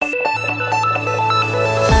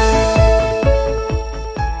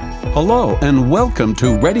Hello and welcome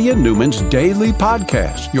to Reddy and Newman's Daily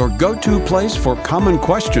Podcast, your go-to place for common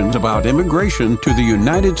questions about immigration to the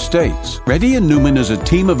United States. Reddy and Newman is a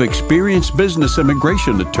team of experienced business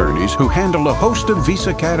immigration attorneys who handle a host of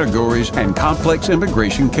visa categories and complex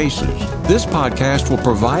immigration cases. This podcast will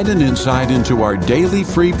provide an insight into our daily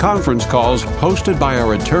free conference calls hosted by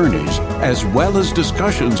our attorneys, as well as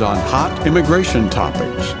discussions on hot immigration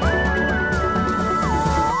topics.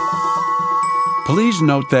 Please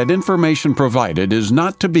note that information provided is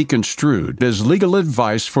not to be construed as legal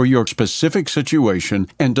advice for your specific situation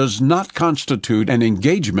and does not constitute an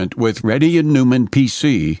engagement with Reddy and Newman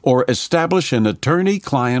PC or establish an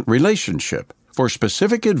attorney-client relationship. For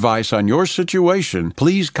specific advice on your situation,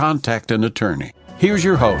 please contact an attorney. Here's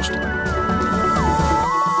your host.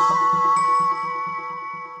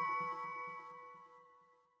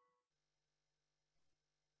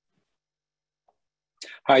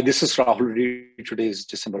 Hi, this is Rahul Reddy. Today is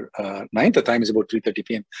December 9th. The time is about 3:30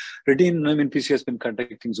 p.m. Reddy and Newman PC has been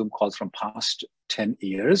conducting Zoom calls from past 10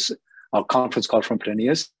 years, or conference call from 10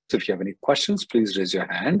 years. So if you have any questions, please raise your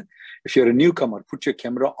hand. If you're a newcomer, put your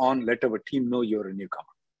camera on. Let our team know you're a newcomer.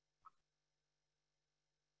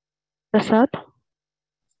 Prasad?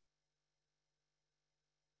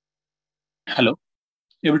 Hello,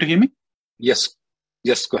 able to hear me? Yes,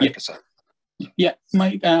 go ahead, Prasad. Yeah,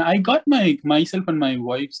 I got myself and my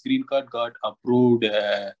wife's green card got approved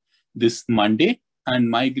this Monday, and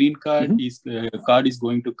my green card is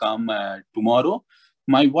going to come tomorrow.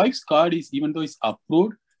 My wife's card is, even though it's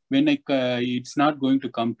approved, when it's not going to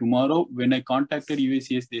come tomorrow. When I contacted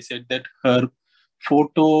USCIS, they said that her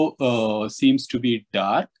photo seems to be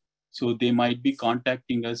dark, so they might be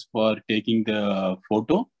contacting us for taking the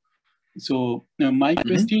photo. So my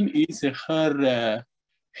question is, her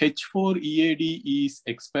H4 EAD is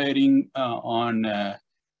expiring on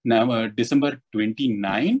December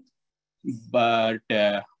 29th, but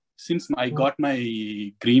since I got my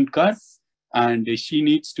green card and she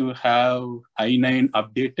needs to have I-9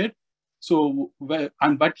 updated, so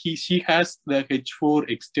she has the H4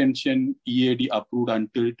 extension EAD approved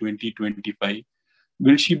until 2025.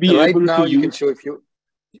 Will she be right able now, to you use? can show if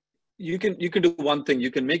you can do one thing. You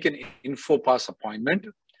can make an InfoPass appointment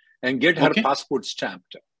and get her passport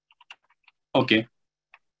stamped. Okay.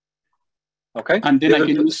 And then I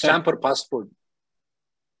can stamp her passport.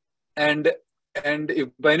 And if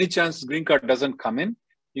by any chance green card doesn't come in,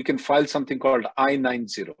 you can file something called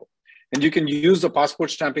I-90. And you can use the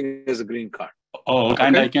passport stamping as a green card.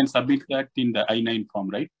 And I can submit that in the I-9 form,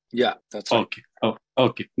 right? Yeah, that's right.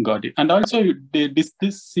 Okay, got it. And also, this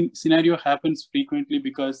scenario happens frequently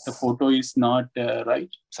because the photo is not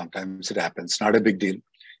right? Sometimes it happens. Not a big deal.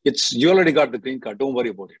 You already got the green card. Don't worry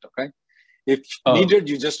about it, okay? If needed,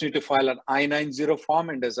 you just need to file an I-90 form,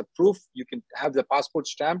 and as a proof, you can have the passport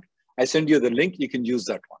stamped. I send you the link. You can use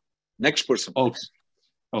that one. Next person, please.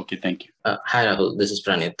 Okay, thank you. Hi, Rahul. This is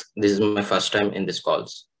Pranit. This is my first time in this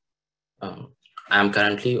calls. I'm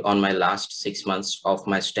currently on my last 6 months of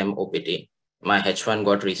my STEM OPT. My H1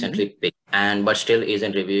 got recently picked, but still is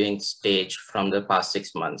in reviewing stage from the past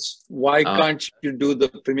 6 months. Why can't you do the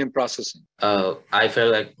premium processing? I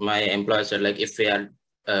felt like my employer said, like, if we are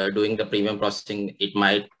doing the premium processing, it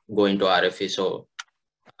might go into RFE. So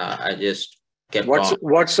I just kept on.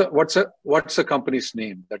 What's the company's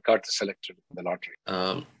name that got selected in the lottery?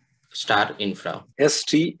 Star Infra.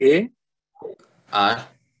 STARINFRA.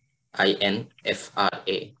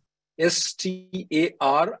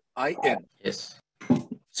 STARIN. Yes.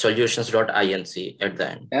 Solutions.inc at the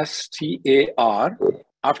end. STAR.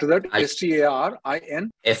 After that,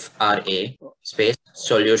 STARIN. FRA space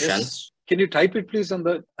solutions. Can you type it, please, on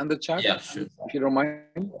the chat? Yeah, sure. If you don't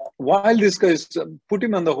mind. While this guy is, put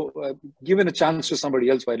him on the, given a chance to somebody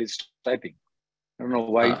else while he's typing. I don't know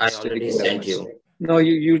why. I already sent you. No,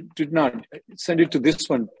 you did not. Send it to this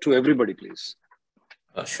one, to everybody, please.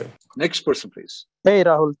 Sure. Next person, please. Hey,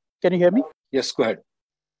 Rahul. Can you hear me? Yes, go ahead.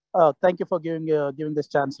 Thank you for giving this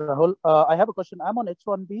chance, Rahul. I have a question. I'm on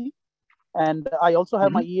H1B, and I also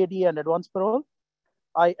have my EAD and advance parole.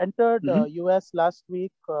 I entered US last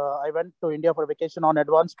week. I went to India for vacation on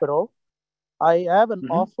advance parole. I have an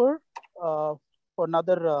offer for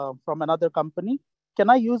from another company. Can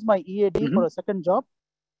I use my EAD for a second job?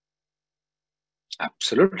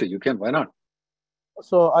 Absolutely, you can. Why not?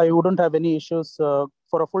 So I wouldn't have any issues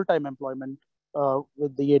for a full-time employment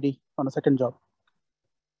with the EAD on a second job.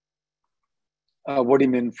 What do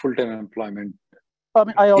you mean full-time employment? I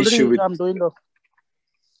mean, I'm doing a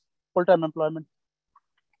full-time employment.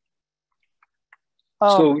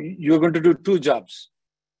 So you're going to do 2 jobs?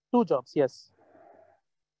 2 jobs, yes.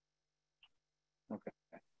 Okay.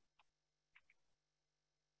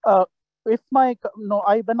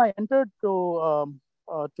 When I entered to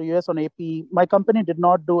US on AP, my company did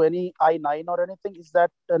not do any I-9 or anything. Is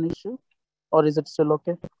that an issue, or is it still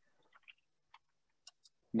okay?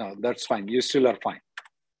 No, that's fine. You still are fine.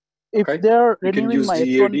 If they're renewing my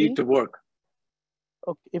H1B to work.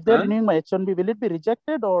 Okay. If they're renewing my H1B, will it be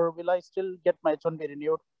rejected, or will I still get my H1B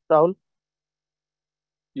renewed, Rahul?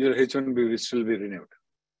 Your H1B will still be renewed.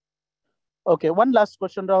 Okay. One last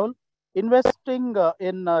question, Rahul. Investing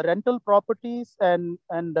in rental properties and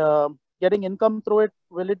getting income through it,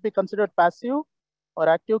 will it be considered passive or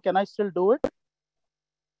active? Can I still do it?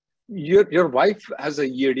 Your wife has a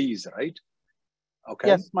EADs, right? Okay.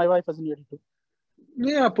 Yes, my wife has an EAD too.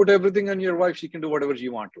 Yeah, put everything on your wife. She can do whatever she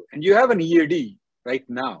wants to. And you have an EAD right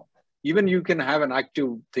now. Even you can have an active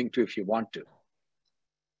thing too if you want to.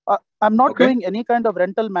 I'm not doing any kind of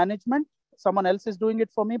rental management. Someone else is doing it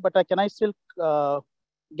for me, but can I still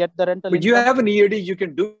get the rental But income? you have an EAD, you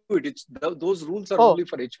can do it. Those rules are only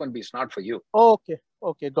for H1B. It's not for you. Okay.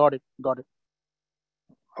 Got it.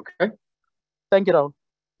 Okay. Thank you, Rahul.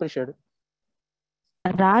 Appreciate it.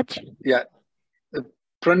 Raj? Yeah.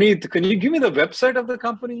 Praneeth, can you give me the website of the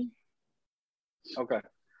company? Okay.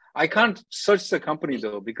 I can't search the company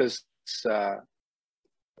though, because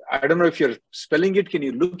I don't know if you're spelling it. Can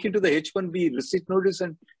you look into the H1B receipt notice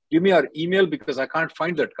and give me your email, because I can't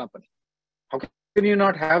find that company. How can you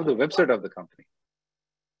not have the website of the company?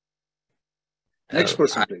 Next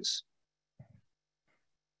person, please.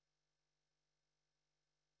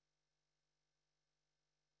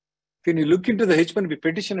 Can you look into the H1B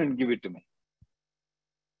petition and give it to me?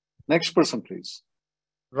 Next person, please.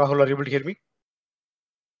 Rahul, are you able to hear me?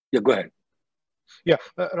 Yeah, go ahead. Yeah,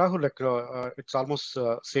 Rahul, it's almost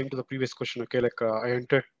same to the previous question. Okay, I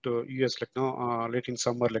entered to US late in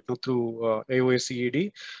summer, through AOS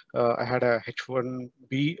EAD. I had a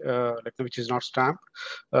H1B, which is not stamped.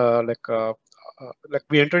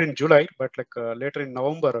 We entered in July, but later in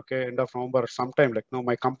November, end of November, sometime,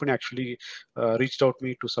 my company actually reached out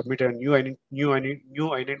me to submit a new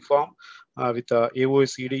I-9 form with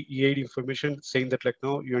AOS EAD information, saying that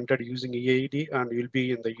you entered using EAD and you'll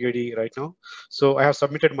be in the EAD right now. So I have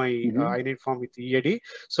submitted my I-9 form with EAD.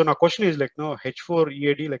 So now question is H4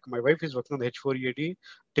 EAD, my wife is working on the H4 EAD.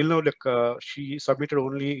 Till now, she submitted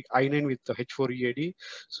only I-9 with the H4 EAD.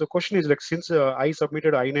 So question is since I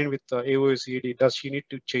submitted I-9 with AOS EAD, does she need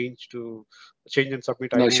to change and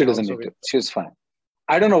submit I-9? No, she doesn't need to. She's fine.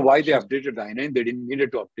 I don't know why they updated the I-9. They didn't need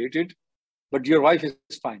to update it. But your wife is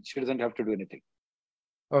fine. She doesn't have to do anything.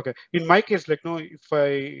 Okay. In my case, if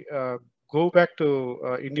I go back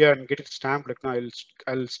to India and get it stamped,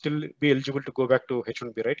 I'll still be eligible to go back to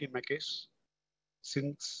H1B, right? In my case,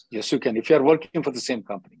 since yes, you can. If you are working for the same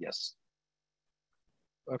company, yes.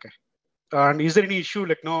 Okay. And is there any issue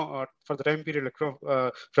for the time period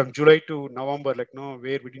from July to November,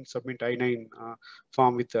 where we didn't submit I-9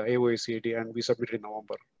 form with the AOS EAD and we submitted in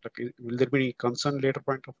November? Will there be any concern later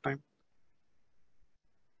point of time?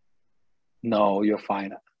 No, you're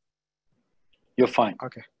fine. You're fine.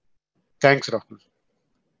 Okay. Thanks, Rahul.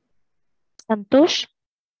 Santosh?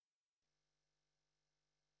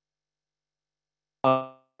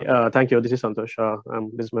 Thank you. This is Santosh.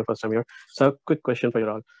 This is my first time here. So, quick question for you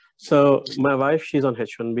all. So, my wife, she's on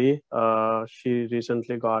H1B. She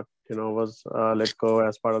recently got, was let go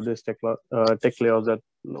as part of this tech layoffs, that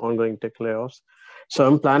ongoing tech layoffs. So,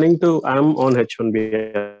 I'm on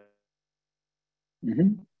H1B.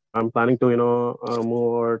 I'm planning to, move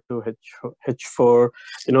over to H4.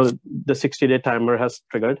 The 60-day timer has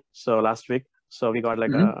triggered. So last week, so we got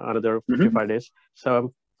another 55 days.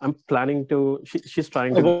 So I'm planning to. She's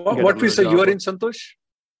trying to. What visa you are in, Santosh?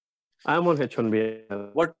 I'm on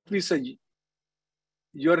H1B. What visa?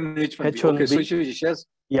 You're in H1B. H1B. Okay, so she has.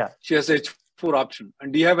 Yeah. She has H4 option.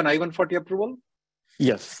 And do you have an I-140 approval?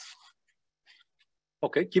 Yes.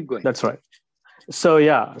 Okay, keep going. That's right. So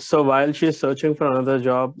yeah, so while she's searching for another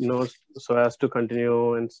job, so as to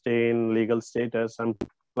continue and stay in legal status, I'm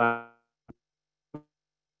planning to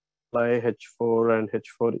apply H4 and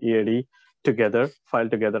H4 EAD together, file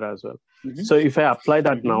together as well. So if I apply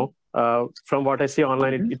that now, from what I see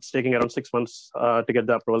online, it's taking around 6 months to get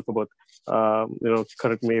the approval for both.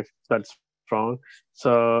 Correct me if that's wrong.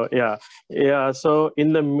 So yeah. So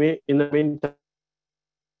in the meantime,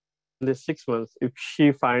 this 6 months, if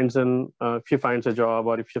she finds a job,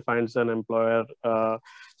 or if she finds an employer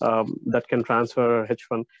that can transfer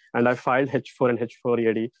H1, and I filed H4 and H4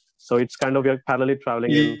 EAD, so it's kind of, we're parallelly traveling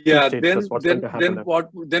in two states. Then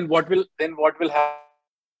what will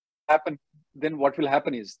happen? Then what will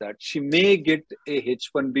happen is that she may get a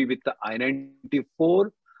H1B with the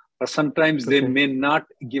I-94, Or sometimes they may not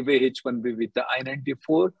give a H-1B with the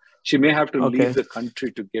I-94. She may have to leave the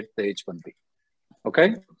country to get the H-1B.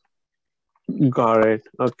 Okay? Got it.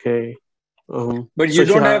 Okay. But you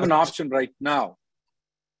don't have an option right now.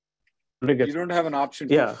 You don't have an option.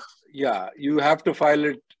 You have to file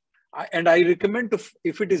it. And I recommend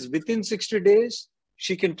if it is within 60 days,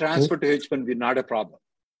 she can transfer to H-1B, not a problem.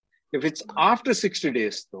 If it's after 60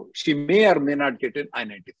 days, though, she may or may not get an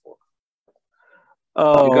I-94.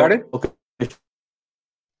 You got it? Okay.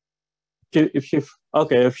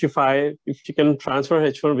 If she can transfer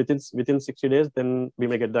H1 within 60 days, then we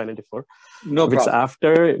may get the I-94. No problem. If it's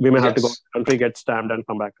after, we may have to go to the country, get stamped, and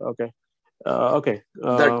come back. Okay. Fine.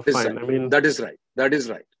 Right. I mean, that is right. That is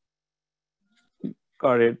right.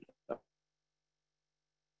 Got it.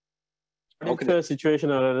 If a situation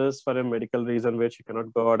arises for a medical reason where she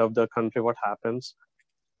cannot go out of the country, what happens?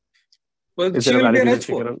 Well, she will be in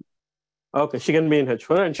H4. Okay, she can be in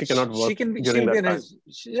H4 and she cannot work during that time.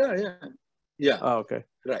 Yeah. Okay.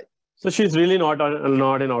 Right. So she's really not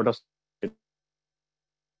in out of state.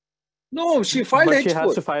 No, she filed H4. She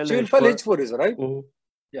has to file She will file H4, is right?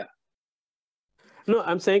 Yeah. No,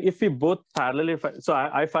 I'm saying if we both parallelly file, so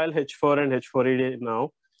I file H4 and H4ED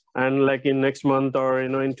now, and like in next month or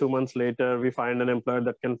in 2 months later, we find an employer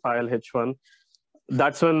that can file H1.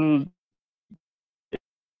 That's when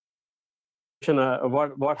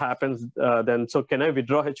what happens then? So can I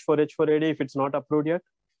withdraw H4ED if it's not approved yet?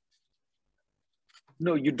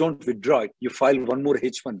 No, you don't withdraw it. You file one more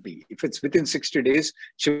H1B. If it's within 60 days,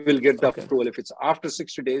 she will get the approval. If it's after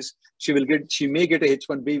 60 days, she may get a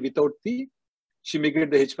H1B without the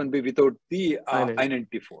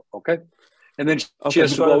I-94. Okay. And then she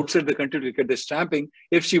has to go outside the country to get the stamping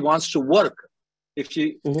if she wants to work.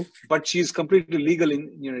 But she's completely legal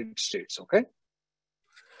in United States. Okay.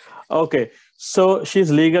 Okay. So she's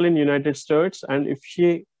legal in United States, and if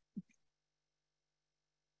she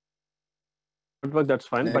work, that's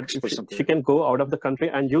fine. But if she can go out of the country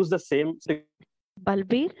and use the same.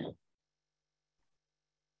 Balbir?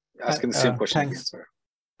 Asking the same question. Thanks.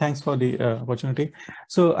 Thanks for the opportunity.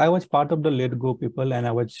 So I was part of the Let Go people, and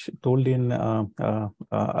I was told in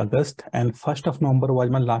August, and 1st of November was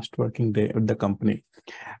my last working day with the company.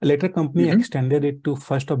 Later, company extended it to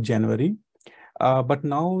 1st of January. But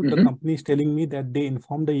now the company is telling me that they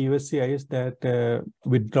informed the USCIS that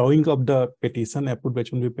withdrawing of the petition, approved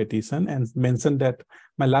H-1B petition, and mentioned that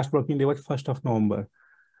my last working day was 1st of November.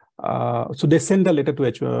 So they sent the letter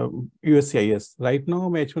to USCIS. Right now,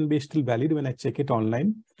 my H-1B is still valid when I check it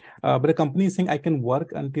online. But the company is saying I can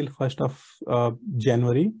work until 1st of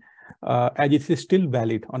January, as it is still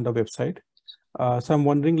valid on the website. So I'm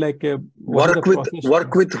wondering, like, work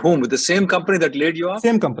with whom? With the same company that laid you off?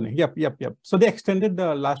 Same company. Yep. So they extended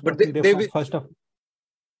the last working day from 1st of.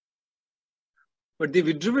 But they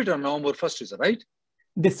withdrew it on November 1st, is that right?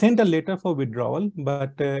 They sent a letter for withdrawal,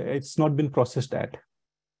 but it's not been processed yet.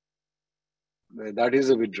 That is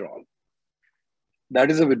a withdrawal.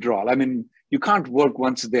 I mean, you can't work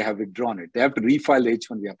once they have withdrawn it. They have to refile the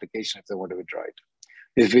H-1B application if they want to withdraw it.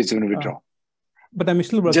 If it's going to withdraw. But I'm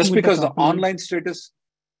still working just because the online status,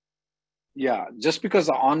 just because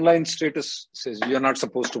the online status says you're not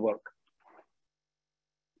supposed to work.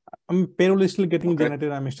 Payroll is still getting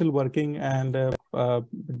generated. I'm still working, and there are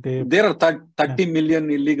 30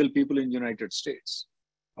 million illegal people in the United States.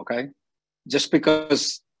 Okay, just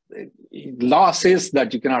because law says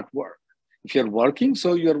that you cannot work. If you're working,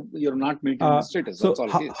 so you're not meeting the status. So that's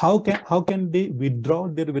all it is. How can they withdraw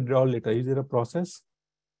their withdrawal letter? Is there a process?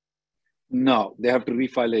 No, they have to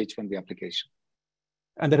refile the H-1B application.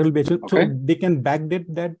 And that will be so they can backdate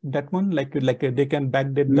that one, like they can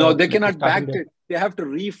backdate. No, they cannot backdate. They have to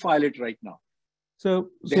refile it right now.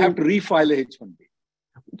 So they have to refile the H-1B.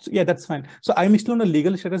 Yeah, that's fine. So I'm still on a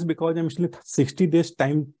legal status because I'm still 60 days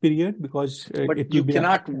time period because. But you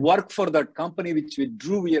cannot work for that company which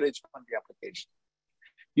withdrew your H-1B application.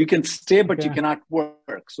 You can stay, but you cannot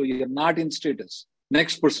work. So you're not in status.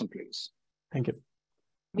 Next person, please. Thank you.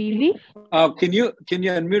 Vivi? Can you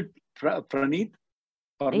unmute Praneeth?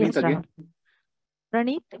 Yes, again.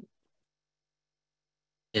 Praneeth?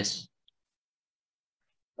 Yes.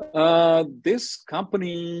 This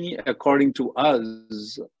company, according to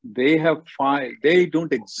us, they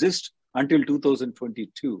don't exist until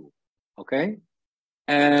 2022. Okay.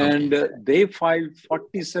 And they filed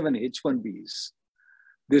 47 H-1Bs.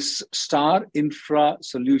 This Star Infra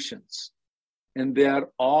Solutions. And they are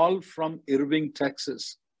all from Irving,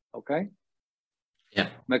 Texas. Okay. Yeah.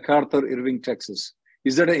 MacArthur, Irving, Texas.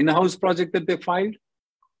 Is that an in-house project that they filed?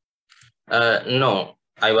 No,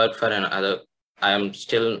 I work for another. I am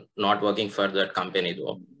still not working for that company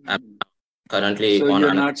though. I'm currently so on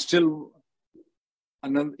you're not still,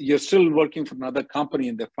 you're still working for another company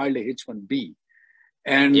and they filed a H-1B.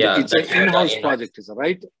 And it's an in-house project, is that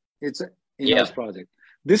right? It's an in-house project.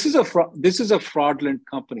 This is a fraudulent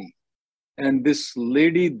company. And this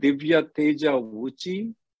lady, Divya Teja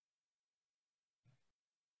Vuchi,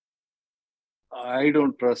 I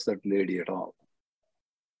don't trust that lady at all.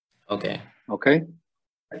 Okay. Okay.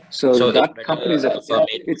 So that company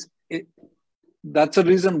is that's the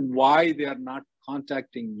reason why they are not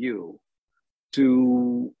contacting you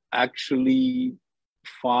to actually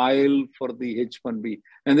file for the H-1B.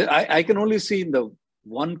 And I can only see in the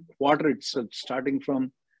 1 quarter itself, starting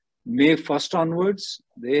from May 1st onwards,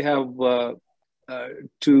 they have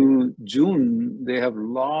to June, they have a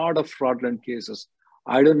lot of fraudulent cases.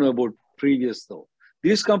 I don't know about previous though.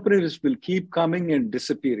 These companies will keep coming and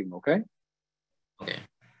disappearing, okay? Okay.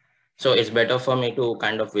 So it's better for me to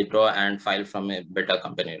kind of withdraw and file from a better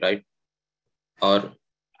company, right? Or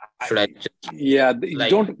should I just... Yeah, they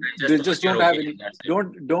just don't have any,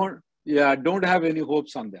 don't have any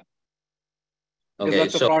hopes on them. Okay,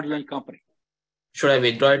 that's a fraudulent company. Should I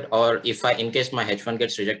withdraw it, or in case my H1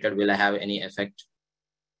 gets rejected, will I have any effect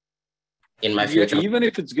in my future? Even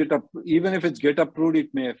if it's get approved, it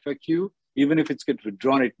may affect you. Even if it's get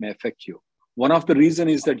withdrawn, it may affect you. One of the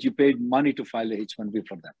reasons is that you paid money to file a H1B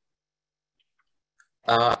for them.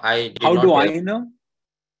 How do I know?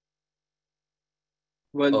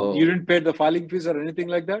 Well, you didn't pay the filing fees or anything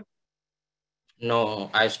like that? No,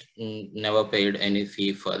 I never paid any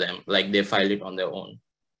fee for them. Like they filed it on their own.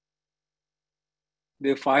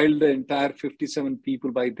 They filed the entire 57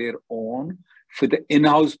 people by their own for the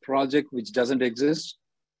in-house project, which doesn't exist.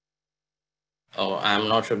 Oh, I'm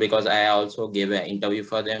not sure, because I also gave an interview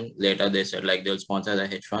for them. Later, they said like they'll sponsor the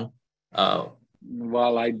H1.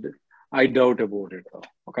 Well, I doubt about it though,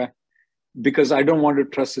 okay? Because I don't want to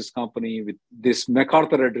trust this company with this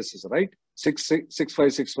MacArthur addresses, right?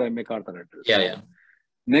 6565 MacArthur address. Yeah.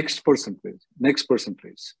 Next person, please. Next person,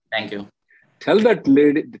 please. Thank you. Tell that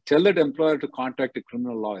lady, tell that employer to contact a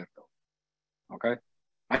criminal lawyer though, okay?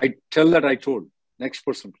 I told. Next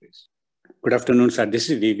person, please. Good afternoon, sir. This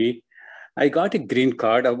is VV. I got a green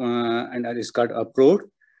card and it's got approved.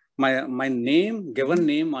 My name, given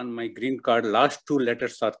name on my green card, last 2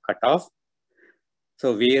 letters are cut off.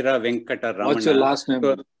 So Veera Venkata Ramana. What's your last name?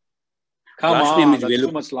 So, Come last on, name is that's Velu.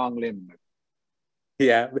 too much long name.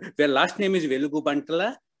 Yeah, their last name is Velugu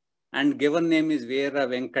Bantala and given name is Veera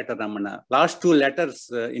Venkata Ramana. Last 2 letters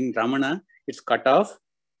in Ramana, it's cut off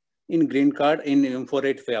in green card, in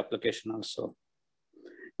M485 application also.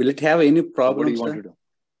 Will it have any problems? What do you want to do?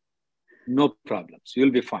 No problems.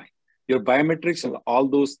 You'll be fine. Your biometrics and all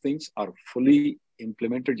those things are fully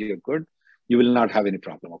implemented. You're good. You will not have any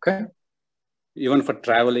problem, okay? Even for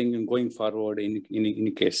traveling and going forward in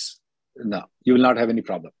any case? No, you will not have any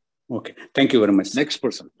problem. Okay. Thank you very much. Next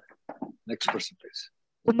person. Next person, please.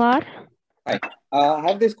 Kumar. Hi. I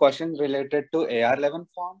have this question related to AR11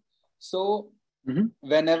 form. So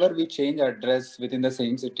whenever we change address within the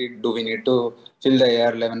same city, do we need to fill the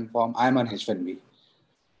AR11 form? I'm on H1B,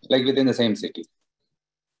 like within the same city.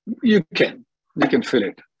 You can fill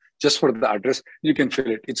it. Just for the address, you can fill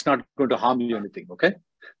it. It's not going to harm you anything, okay?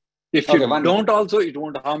 If you don't also, it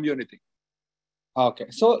won't harm you anything. Okay.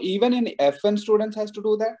 So even in F1 students has to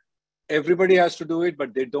do that? Everybody has to do it,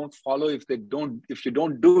 but they don't follow. If you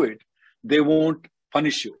don't do it, they won't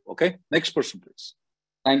punish you, okay? Next person, please.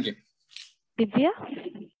 Thank you. Divya.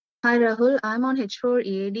 Hi, Rahul. I'm on H4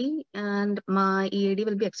 EAD and my EAD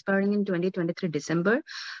will be expiring in 2023 December.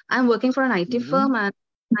 I'm working for an IT firm and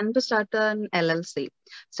I'm to start an LLC.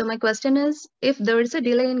 So my question is, if there is a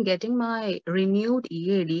delay in getting my renewed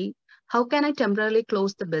EAD, how can I temporarily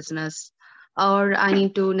close the business? Or I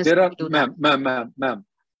need to necessarily do that? Ma'am,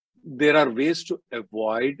 there are ways to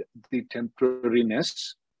avoid the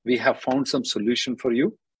temporariness. We have found some solution for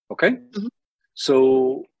you, okay?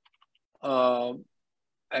 So,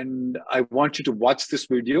 and I want you to watch this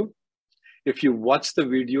video. If you watch the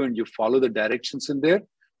video and you follow the directions in there,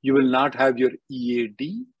 you will not have your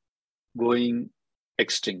EAD going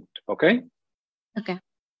extinct, okay? Okay.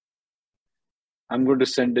 I'm going to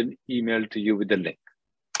send an email to you with the link.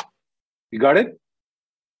 You got it?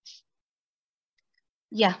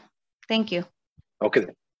 Yeah, thank you. Okay,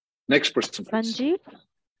 then. Next person, please. Sanjeev.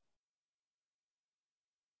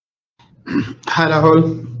 Hi,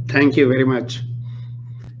 Rahul. Thank you very much.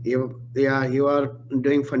 You are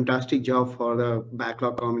doing fantastic job for the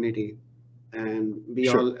backlog community, and we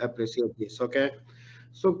all appreciate this. Okay,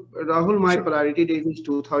 so Rahul, my priority date is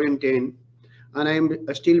 2010, and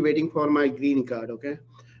I'm still waiting for my green card. Okay,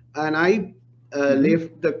 and I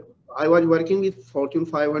left the I was working with Fortune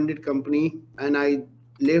 500 company, and I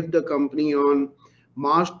left the company on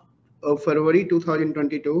February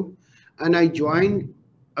 2022, and I joined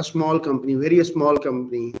a small company, very small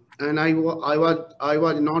company, and I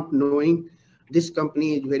was not knowing this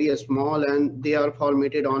company is very small, and they are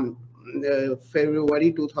formatted on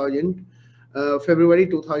February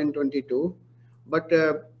 2022, but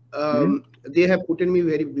they have put in me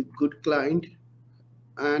very good client.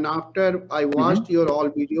 And after I watched your all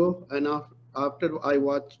video, and after I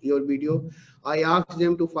watched your video, I asked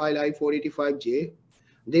them to file I-485J.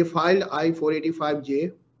 They filed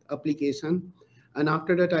I-485J application, and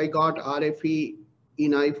after that I got RFE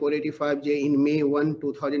in I-485J in May 1,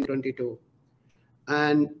 2022.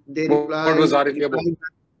 And they replied, what was RFE about?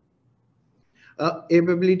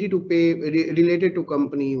 Ability to pay related to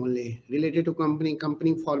company only, related to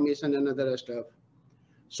company formation and other stuff.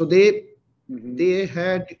 So they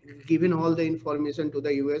had given all the information to the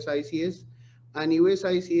USICS, and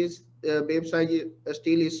USICS website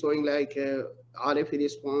still is showing like RFE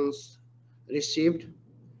response received.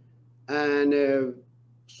 And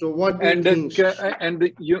so what do you think?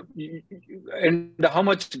 And how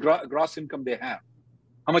much gross income they have?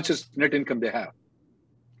 How much is net income they have?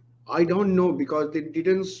 I don't know, because they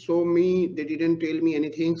didn't show me, they didn't tell me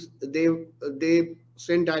anything. They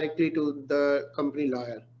sent directly to the company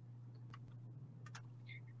lawyer.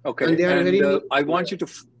 Okay, and I want you to.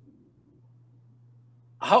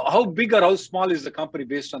 How big or how small is the company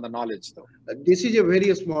based on the knowledge, though? This is a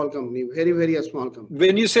very small company, very small company.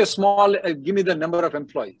 When you say small, give me the number of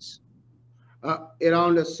employees.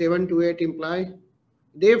 Around 7 to 8 employees.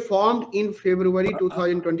 They formed in February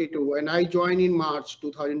 2022, and I joined in March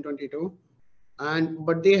 2022.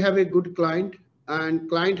 But they have a good client, and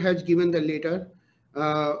client has given the letter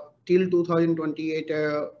till 2028.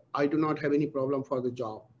 I do not have any problem for the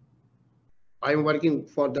job. I am working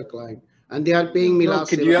for the client, and they are paying me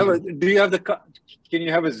last. Can you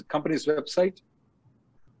have his company's website?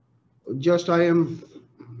 Just I am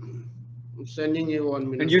sending you 1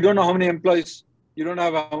 minute. And you don't know how many employees? You don't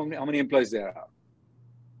have how many employees there are?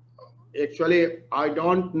 Actually, I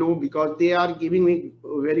don't know, because they are giving me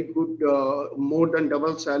very good, more than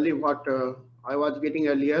double salary what I was getting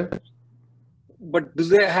earlier. But do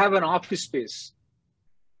they have an office space?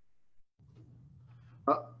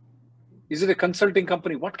 Is it a consulting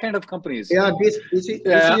company? What kind of company is it? Yeah, this is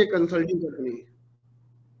a consulting company.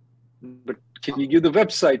 But can you give the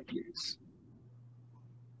website, please?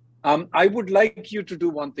 I would like you to do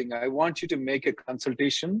one thing. I want you to make a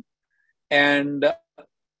consultation, and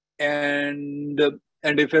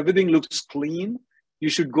if everything looks clean, you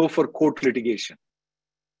should go for court litigation.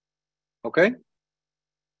 Okay?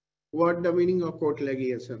 What the meaning of court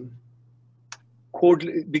litigation? Court,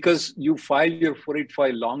 because you filed your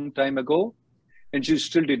 485 long time ago, and you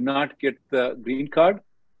still did not get the green card,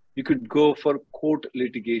 you could go for court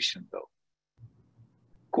litigation, though.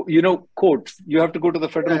 You know, court, you have to go to the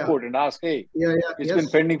federal court and ask, hey, it's been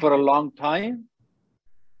pending for a long time.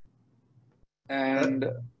 And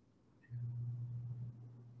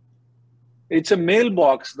it's a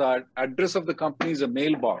mailbox. The address of the company is a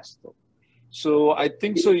mailbox, though. So I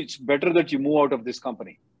think so it's better that you move out of this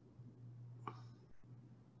company.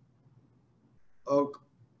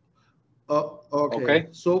 Okay.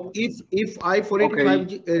 So if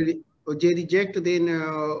I-485J reject, then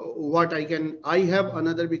what I have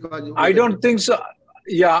another, because I don't think so.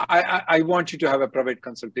 Yeah, I want you to have a private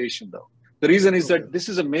consultation, though. The reason is that this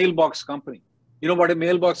is a mailbox company. You know what a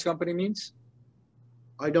mailbox company means?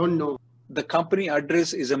 I don't know. The company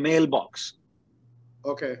address is a mailbox.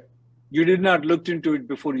 Okay. You did not look into it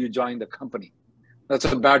before you joined the company. That's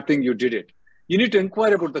a bad thing you did it. You need to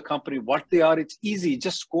inquire about the company, what they are. It's easy.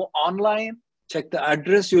 Just go online, check the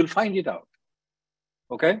address, you will find it out.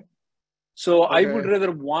 Okay? So I would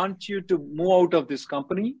rather want you to move out of this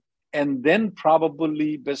company, and then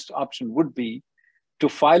probably best option would be to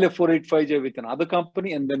file a 485J with another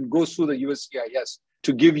company and then go through the USCIS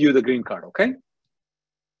to give you the green card. Okay?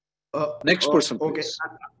 Next person, please.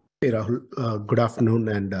 Hey, Rahul. Good afternoon,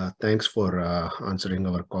 and thanks for answering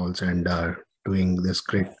our calls and doing this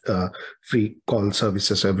great free call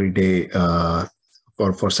services every day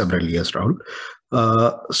for several years, Rahul.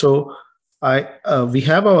 So we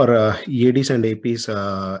have our EADs and APs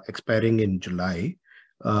expiring in July.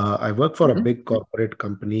 I work for a big corporate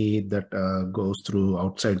company that goes through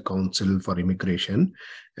outside counsel for immigration,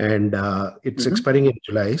 and it's expiring in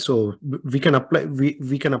July. So we can apply.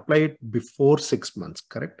 We can apply it before 6 months,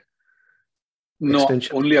 correct? No,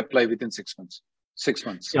 only apply within 6 months. 6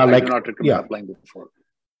 months. Yeah, I do not recommend applying before.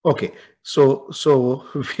 Okay, so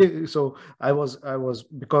I was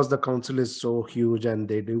because the council is so huge and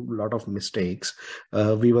they do a lot of mistakes.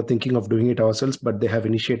 We were thinking of doing it ourselves, but they have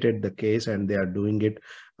initiated the case and they are doing it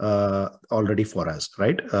already for us,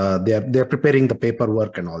 right? They are preparing the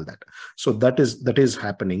paperwork and all that. So that is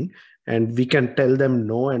happening, and we can tell them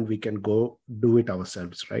no, and we can go do it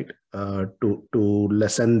ourselves, right? To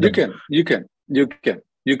lessen the. You can.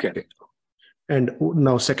 Okay. And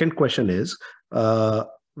now, second question is.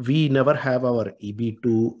 We never have our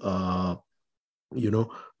EB2,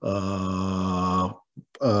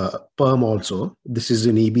 perm also. This is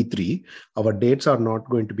in EB3. Our dates are not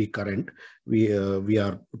going to be current. We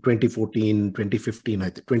are 2014, 2015,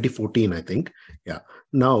 2014, I think. Yeah.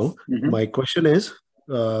 Now, my question is,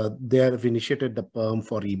 they have initiated the perm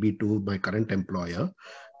for EB2, my current employer,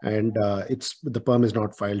 and the perm is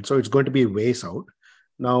not filed. So it's going to be ways out.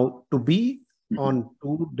 Now, to be on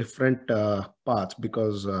two different paths,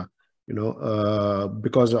 because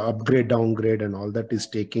because upgrade, downgrade, and all that is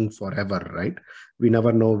taking forever, right? We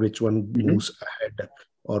never know which one moves ahead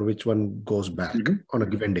or which one goes back on a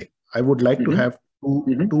given day. I would like to have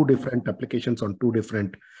two different applications on two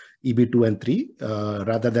different EB2 and 3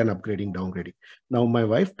 rather than upgrading, downgrading. Now, my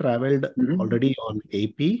wife traveled already on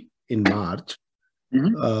AP in March.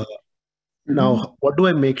 Now, what do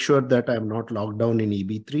I make sure that I'm not locked down in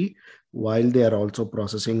EB3 while they are also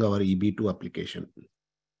processing our EB2 application?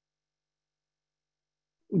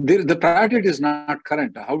 The priority is not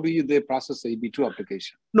current. How do they process the EB2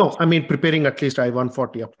 application? No, I mean preparing at least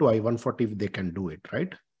I-140, up to I-140 they can do it,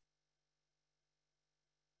 right?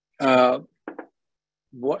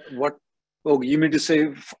 What? Oh, you mean to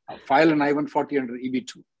say file an I-140 under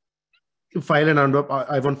EB2? File an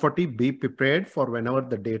I-140, be prepared for whenever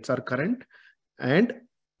the dates are current. And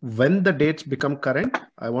when the dates become current,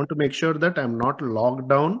 I want to make sure that I'm not locked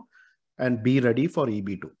down and be ready for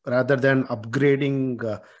EB2 rather than upgrading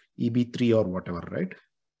EB3 or whatever, right?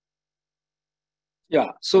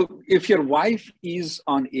 Yeah. So if your wife is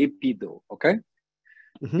on AP though, okay?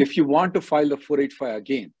 If you want to file the 485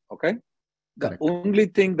 again, okay? The only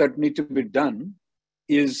thing that needs to be done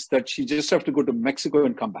is that she just have to go to Mexico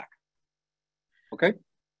and come back. Okay?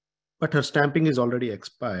 But her stamping is already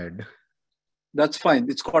expired. That's fine.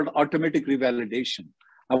 It's called automatic revalidation.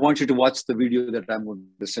 I want you to watch the video that I'm going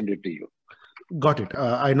to send it to you. Got it.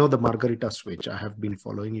 I know the Margarita switch. I have been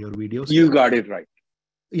following your videos. You got it right.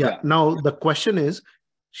 Yeah. Now the question is,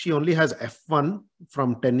 she only has F1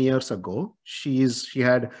 from 10 years ago. She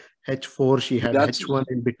had H4. She had H1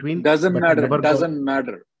 in between. Doesn't matter. Doesn't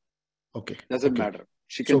matter. Okay. Doesn't matter.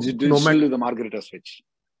 She can do the Margarita switch.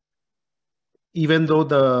 Even though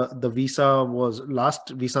the last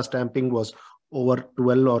visa stamping was over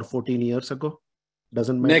 12 or 14 years ago.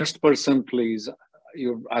 Doesn't matter. Next person, please.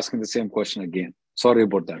 You're asking the same question again. Sorry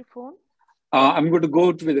about that. I'm going to go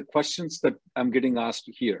with the questions that I'm getting asked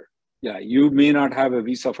here. Yeah, you may not have a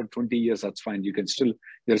visa for 20 years. That's fine.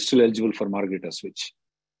 You're still eligible for Margarita switch.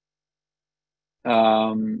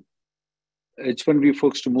 H1B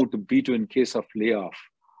folks to move to B2 in case of layoff.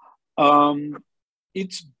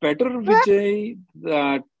 It's better, Vijay,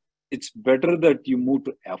 that you move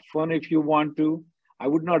to F1 if you want to. I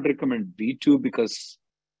would not recommend B2 because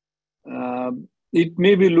it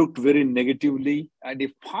may be looked very negatively. And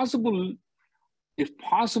if possible,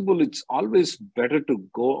 it's always better to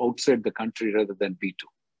go outside the country rather than B2.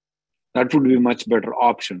 That would be a much better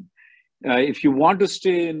option. If you want to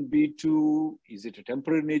stay in B2, is it a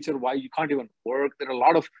temporary nature? Why you can't even work? There are a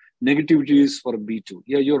lot of negativities for B2.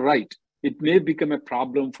 Yeah, you're right. It may become a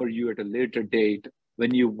problem for you at a later date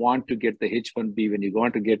when you want to get the H1B, when you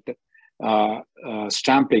want to get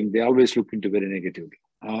stamping. They always look into very negatively.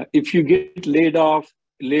 If you get laid off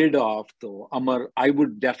though, Amar, I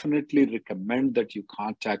would definitely recommend that you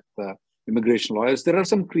contact the immigration lawyers. There are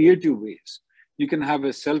some creative ways. You can have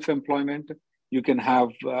a self-employment. You can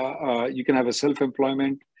have a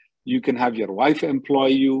self-employment. You can have your wife employ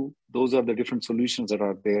you. Those are the different solutions that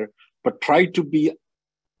are there. But try to be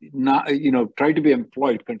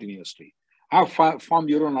employed continuously. Form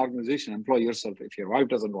your own organization, employ yourself if your wife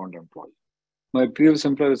doesn't want to employ you. My previous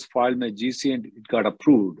employers filed my GC and it got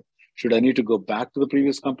approved. Should I need to go back to the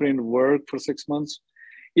previous company and work for 6 months?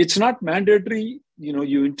 It's not mandatory.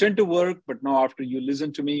 You intend to work, but now after you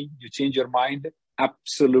listen to me, you change your mind.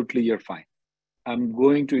 Absolutely, you're fine. I'm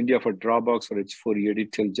going to India for Dropbox for H4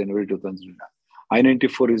 EAD till January 2009.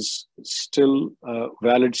 I-94 is still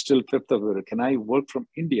valid, still 5th of February. Can I work from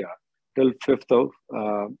India till 5th of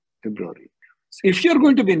February? So if you're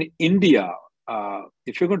going to be in India, though,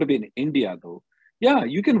 yeah,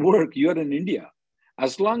 you can work. You're in India.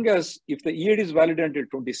 As long as if the EAD is valid until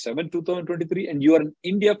 2023, and you are in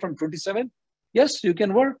India from 27, yes, you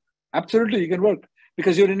can work. Absolutely, you can work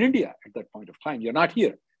because you're in India at that point of time. You're not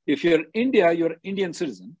here. If you're in India, you're an Indian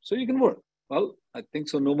citizen, so you can work. Well, I think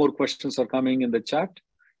so. No more questions are coming in the chat.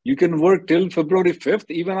 You can work till February 5th,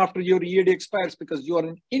 even after your EAD expires, because you are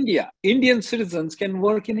in India. Indian citizens can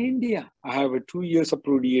work in India. I have a 2 years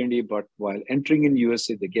approved EAD, but while entering in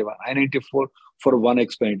USA, they gave a I-94 for one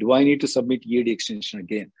expiry. Do I need to submit EAD extension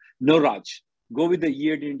again? No, Raj. Go with the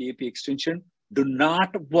EAD and AP extension. Do not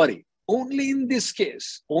worry. Only in this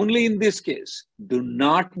case, do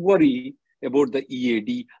not worry about the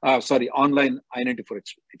EAD, online I-94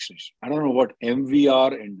 extension. I don't know what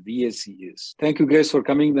MVR and VAC is. Thank you guys for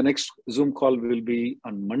coming. The next Zoom call will be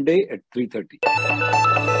on Monday at 3:30.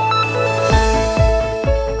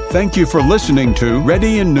 Thank you for listening to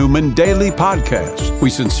Reddy and Newman Daily Podcast. We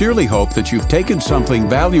sincerely hope that you've taken something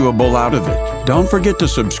valuable out of it. Don't forget to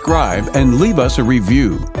subscribe and leave us a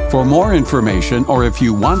review. For more information, or if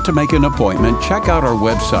you want to make an appointment, check out our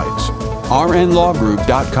websites,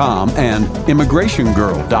 rnlawgroup.com and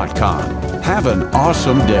immigrationgirl.com. Have an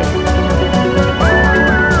awesome day.